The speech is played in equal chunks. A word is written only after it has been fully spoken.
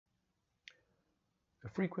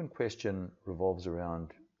frequent question revolves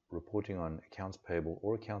around reporting on accounts payable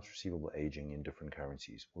or accounts receivable aging in different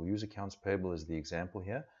currencies. We'll use accounts payable as the example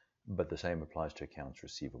here, but the same applies to accounts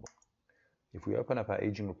receivable. If we open up our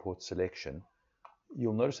aging report selection,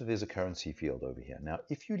 you'll notice that there's a currency field over here. Now,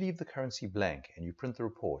 if you leave the currency blank and you print the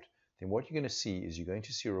report, then what you're going to see is you're going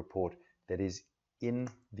to see a report that is in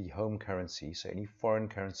the home currency. So any foreign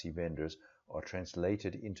currency vendors are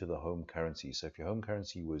translated into the home currency. So if your home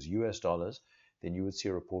currency was US dollars, then you would see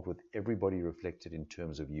a report with everybody reflected in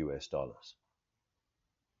terms of US dollars.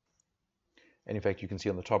 And in fact, you can see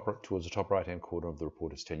on the top, towards the top right-hand corner of the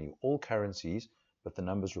report, it's telling you all currencies, but the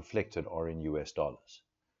numbers reflected are in US dollars.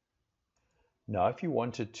 Now, if you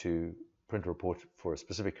wanted to print a report for a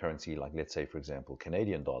specific currency, like let's say, for example,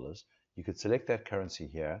 Canadian dollars, you could select that currency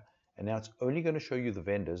here, and now it's only going to show you the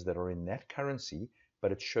vendors that are in that currency,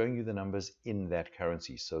 but it's showing you the numbers in that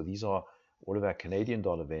currency. So these are all of our Canadian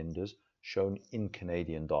dollar vendors shown in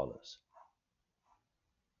Canadian dollars.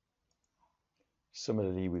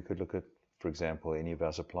 Similarly, we could look at, for example, any of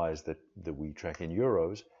our suppliers that we track in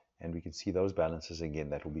euros, and we can see those balances again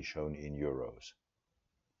that will be shown in euros.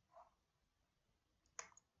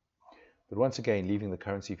 But once again, leaving the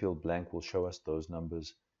currency field blank will show us those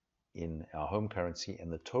numbers in our home currency,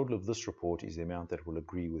 and the total of this report is the amount that will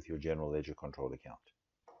agree with your general ledger control account.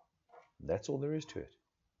 That's all there is to it.